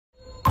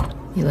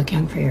You look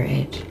young for your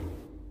age.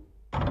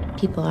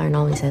 People aren't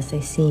always as they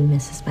seem,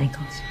 Mrs.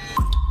 Michaels.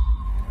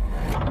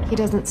 He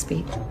doesn't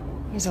speak.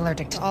 He's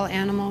allergic to all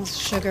animals,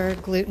 sugar,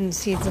 gluten,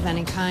 seeds of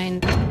any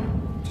kind.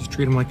 Just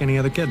treat him like any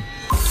other kid.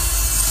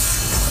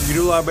 You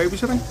do a lot of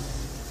babysitting?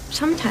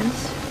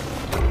 Sometimes.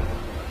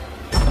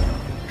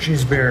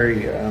 She's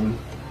very,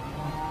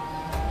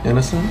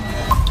 innocent.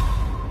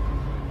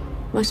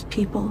 Most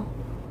people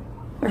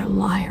are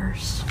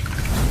liars.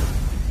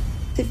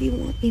 If you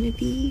want me to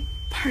be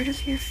part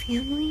of your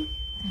family,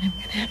 then I'm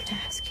gonna have to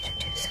ask you to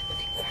do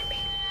something for me.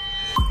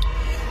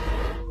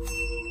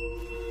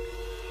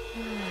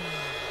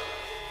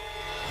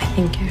 I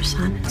think your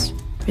son is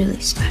really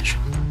special.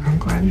 I'm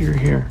glad you're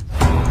here.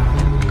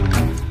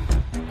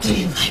 Do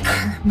you like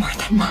her more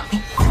than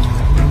Mommy?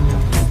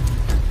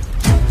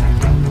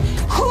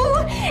 Who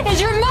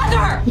is your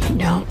mother? You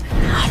don't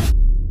have